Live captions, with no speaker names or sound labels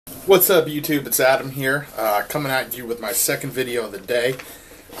What's up, YouTube? It's Adam here, coming at you with my second video of the day.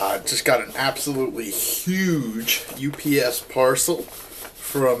 Just got an absolutely huge UPS parcel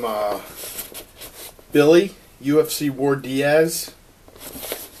from Billy, Ufcwardiaz.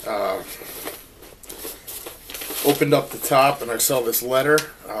 Opened up the top and I saw this letter.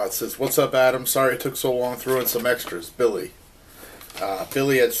 It says, "What's up, Adam? Sorry it took so long. Throw in some extras. Billy."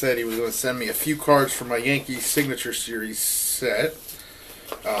 Billy had said he was going to send me a few cards for my Yankees Signature Series set.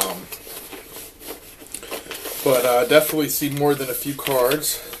 But definitely see more than a few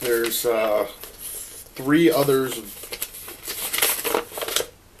cards. There's 3 others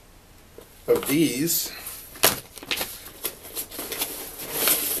of these.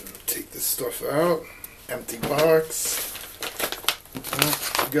 Take this stuff out. Empty box. Well,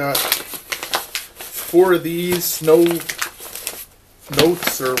 we got 4 of these. No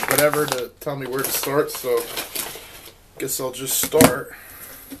notes or whatever to tell me where to start, so guess I'll just start.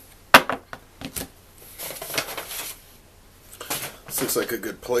 This looks like a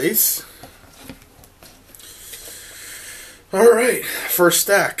good place. Alright, first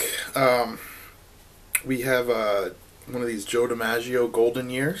stack. We have one of these AdamJAiello Golden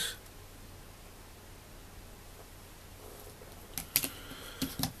Years.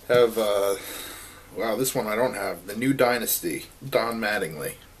 Have, wow, this one I don't have. The New Dynasty, Don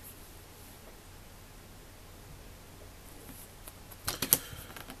Mattingly.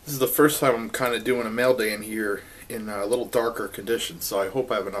 This is the first time I'm kind of doing a mail day in here in a little darker conditions, so I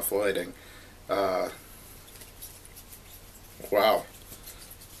hope I have enough lighting. Wow.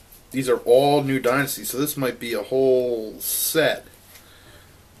 These are all New Dynasty, so this might be a whole set.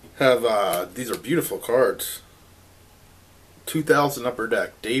 Have these are beautiful cards. 2000 Upper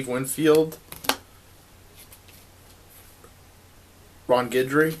Deck. Dave Winfield. Ron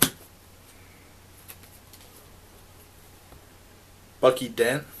Guidry. Bucky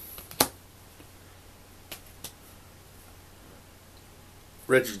Dent.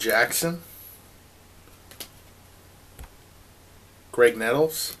 Reggie Jackson. Greg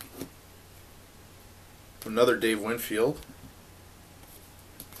Nettles. Another Dave Winfield.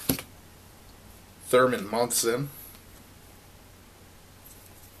 Thurman Munson.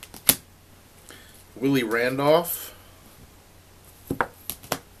 Willie Randolph.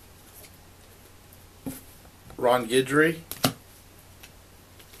 Ron Guidry.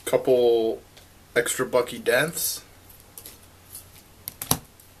 Couple extra Bucky Dents.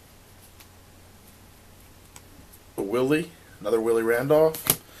 A Willie. Another Willie Randolph.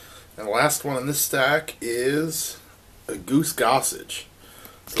 And the last one in this stack is a Goose Gossage.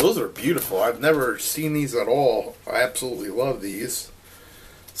 So those are beautiful. I've never seen these at all. I absolutely love these.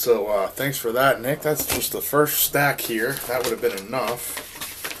 So thanks for that, Nick. That's just the first stack here. That would have been enough.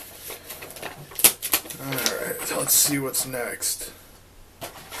 Alright, so let's see what's next.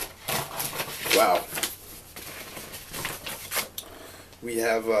 Wow. We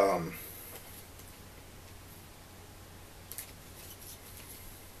have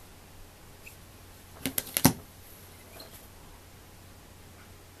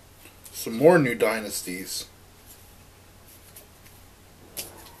some more New Dynasties.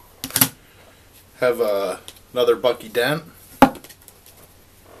 Have another Bucky Dent.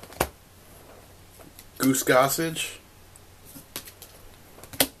 Goose Gossage.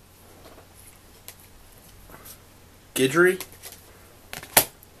 Guidry.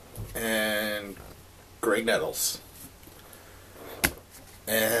 And Greg Nettles.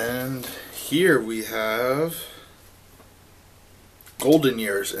 And here we have Golden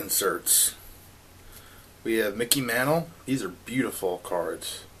Years inserts. We have Mickey Mantle. These are beautiful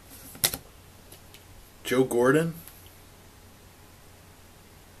cards. Joe Gordon.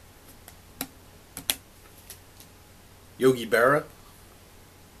 Yogi Berra.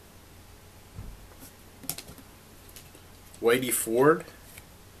 Whitey Ford.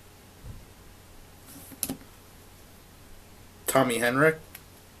 Tommy Henrik.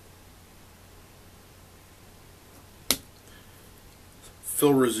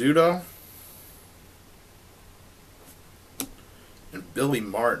 Phil Rizzuto. And Billy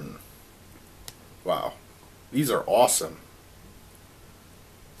Martin. Wow. These are awesome.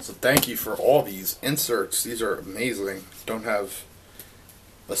 So thank you for all these inserts. These are amazing. Don't have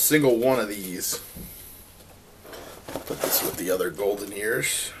a single one of these. Put this with the other Golden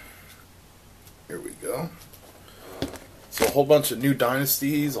Years. Here we go. So a whole bunch of New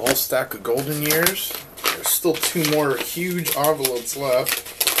Dynasties, a whole stack of Golden Years. There's still 2 more huge envelopes left.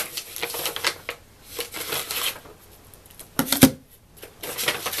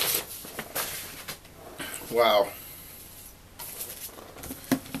 Wow.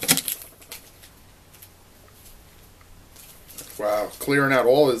 Wow. clearing out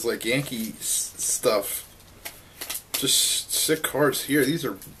all his like Yankee stuff. Just sick cards here. These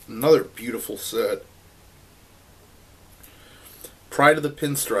are another beautiful set. Pride of the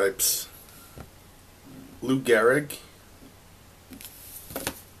Pinstripes. Lou Gehrig.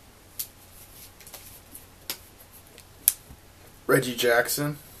 Reggie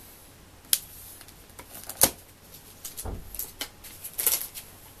Jackson.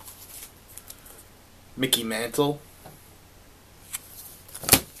 Mickey Mantle.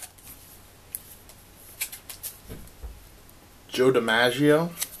 Joe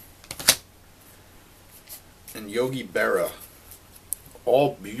DiMaggio. And Yogi Berra.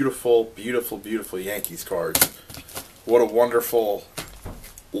 All beautiful, beautiful, beautiful Yankees cards. What a wonderful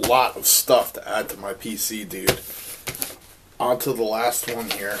lot of stuff to add to my PC, dude. On to the last one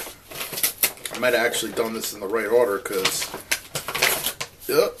here. I might have actually done this in the right order because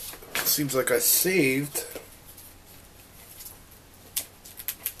it seems like I saved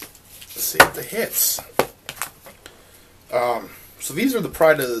the hits. So these are the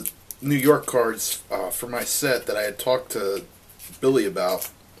Pride of New York cards for my set that I had talked to Billy about.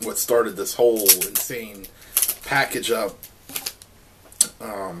 What started this whole insane package up.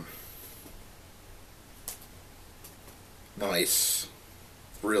 Nice.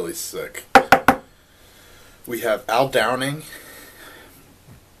 Really sick. We have Al Downing.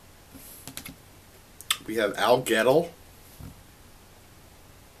 We have AdamJAiello.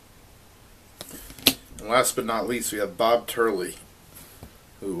 And last but not least, we have Bob Turley,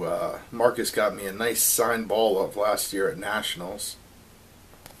 who Marcus got me a nice signed ball of last year at Nationals.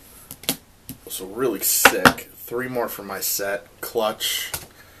 So really sick. 3 more for my set. Clutch.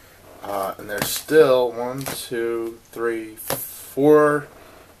 And there's still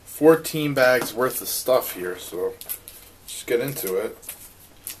 14 bags worth of stuff here. So just get into it.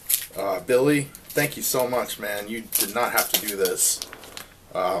 Billy, thank you so much, man. You did not have to do this.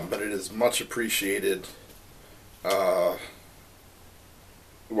 But it is much appreciated.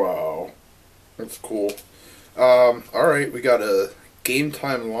 Wow. That's cool. Alright, we got a Game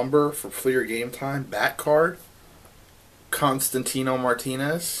Time Lumber for Fleer Game Time. Bat card. Constantino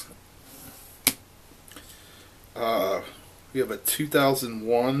Martinez. We have a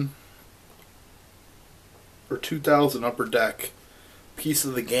 2001 or 2000 Upper Deck Piece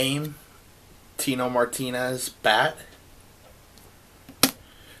of the Game. Tino Martinez bat.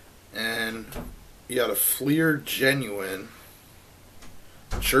 And you got a Fleer Genuine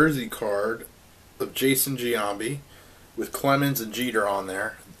jersey card of Jason Giambi with Clemens and Jeter on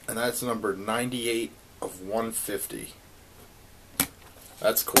there, and that's number 98 of 150.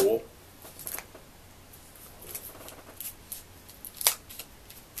 That's cool.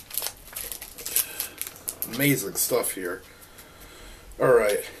 Amazing stuff here.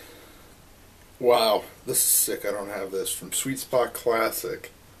 Alright. Wow, this is sick. I don't have this. From Sweet Spot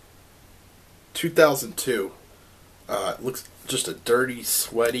Classic. 2002. It looks just a dirty,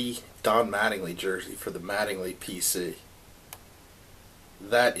 sweaty Don Mattingly jersey for the Mattingly PC.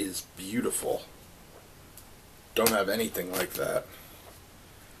 That is beautiful. Don't have anything like that.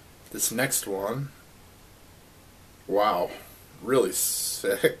 This next one. Wow. Really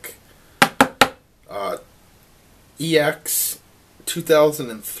sick. EX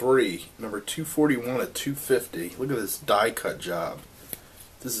 2003, number 241 at 250. Look at this die cut job.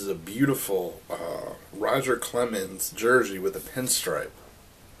 This is a beautiful Roger Clemens jersey with a pinstripe.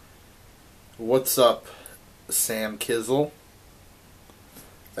 What's up, Sam Kizzle?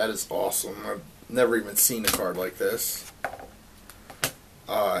 That is awesome. I've never even seen a card like this.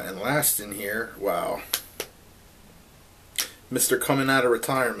 And last in here, wow. Mr. Coming Out of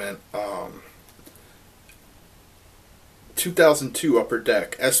Retirement, 2002 Upper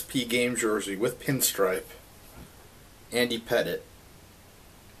Deck SP game jersey with pinstripe. Andy Pettit.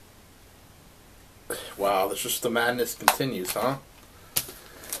 Wow, that's just the madness continues, huh?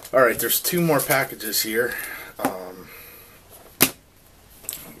 Alright, there's 2 more packages here. I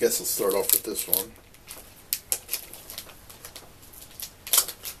guess I'll start off with this one.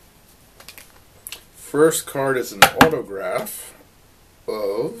 First card is an autograph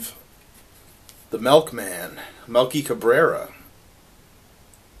of the Milkman, Melky Cabrera,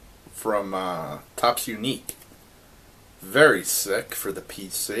 from Topps Unique. Very sick for the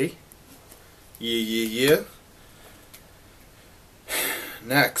PC. Yeah.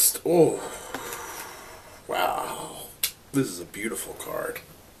 Next, oh, wow. This is a beautiful card.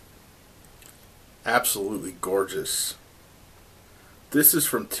 Absolutely gorgeous. This is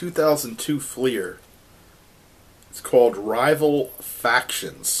from 2002 Fleer. It's called Rival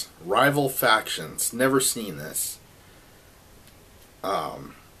Factions. Rival Factions. Never seen this.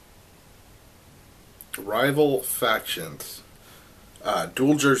 Rival Factions.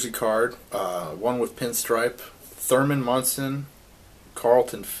 Dual jersey card, one with pinstripe, Thurman Munson,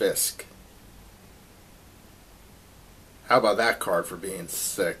 Carlton Fisk. How about that card for being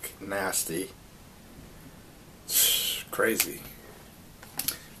sick, nasty, crazy.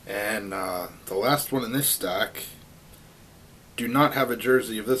 And the last one in this stack, do not have a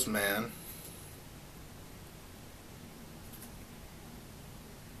jersey of this man.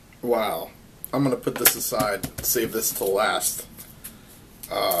 Wow. I'm going to put this aside, save this till last.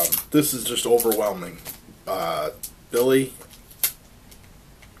 This is just overwhelming. Billy,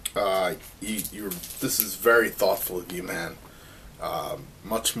 this is very thoughtful of you, man.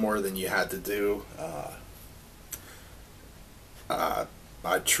 Much more than you had to do. I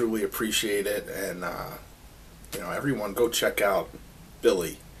truly appreciate it, and everyone go check out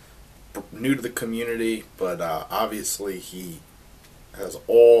Billy. New to the community, but obviously he has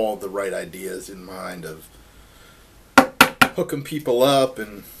all the right ideas in mind of hooking people up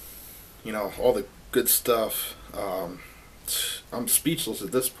and all the good stuff. I'm speechless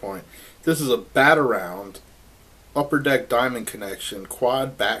at this point. This is a bat around upper deck diamond connection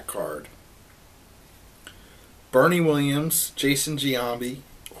quad bat card. Bernie Williams, Jason Giambi,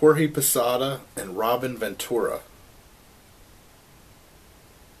 Jorge Posada, and Robin Ventura.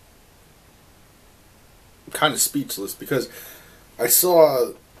 I'm kind of speechless because I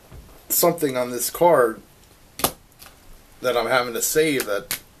saw something on this card that I'm having to save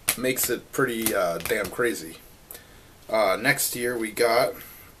that makes it pretty damn crazy. Next year we got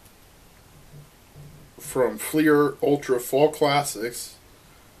from Fleer Ultra Fall Classics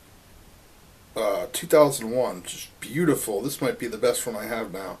 2001, just beautiful. This might be the best one I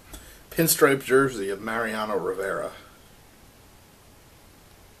have now. Pinstripe jersey of Mariano Rivera.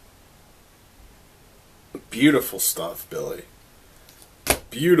 Beautiful stuff, Billy.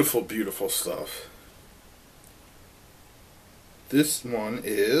 Beautiful, beautiful stuff. This one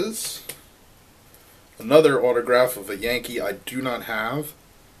is another autograph of a Yankee I do not have.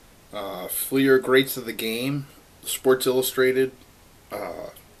 Fleer Greats of the Game, Sports Illustrated,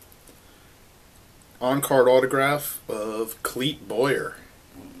 on-card autograph of Clete Boyer.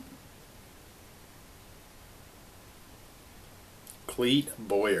 Clete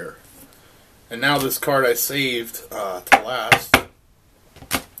Boyer. And now this card I saved to last.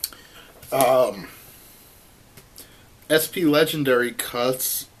 SP Legendary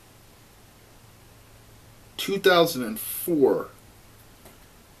Cuts 2004.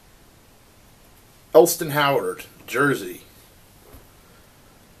 Elston Howard jersey.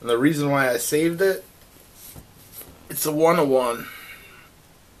 And the reason why I saved it, it's a 1/1.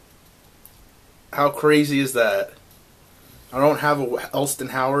 How crazy is that? I don't have a Elston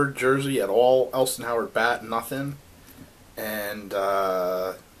Howard jersey at all. Elston Howard bat, nothing. And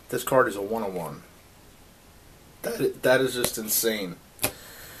this card is a 1/1. That is just insane.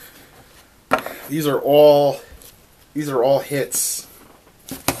 These are all hits.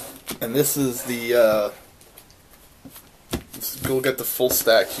 And this is the let's go get the full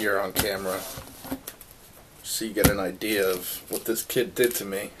stack here on camera so you get an idea of what this kid did to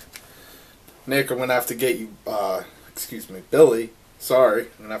me. Nick, I'm gonna have to get you excuse me, Billy, sorry,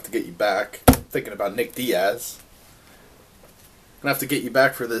 I'm gonna have to get you back. I'm thinking about Nick Diaz. I'm gonna have to get you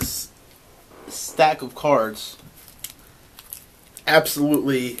back for this stack of cards.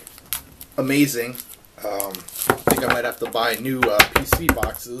 Absolutely amazing. I think I might have to buy new PC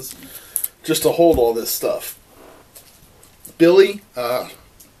boxes just to hold all this stuff. Billy,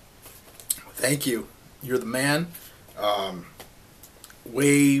 thank you. You're the man.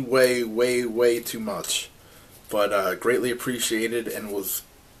 Way, way, way, way too much. But greatly appreciated, and was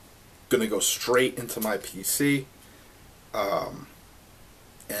going to go straight into my PC.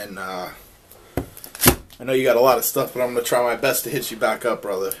 And I know you got a lot of stuff, but I'm going to try my best to hit you back up,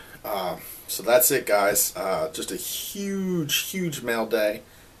 brother. So that's it, guys. Just a huge, huge mail day.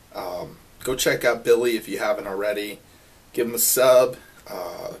 Go check out Billy if you haven't already. Give him a sub.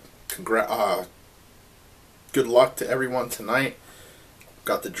 Good luck to everyone tonight.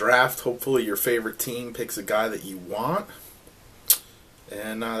 Got the draft. Hopefully your favorite team picks a guy that you want.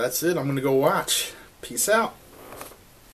 And that's it. I'm going to go watch. Peace out.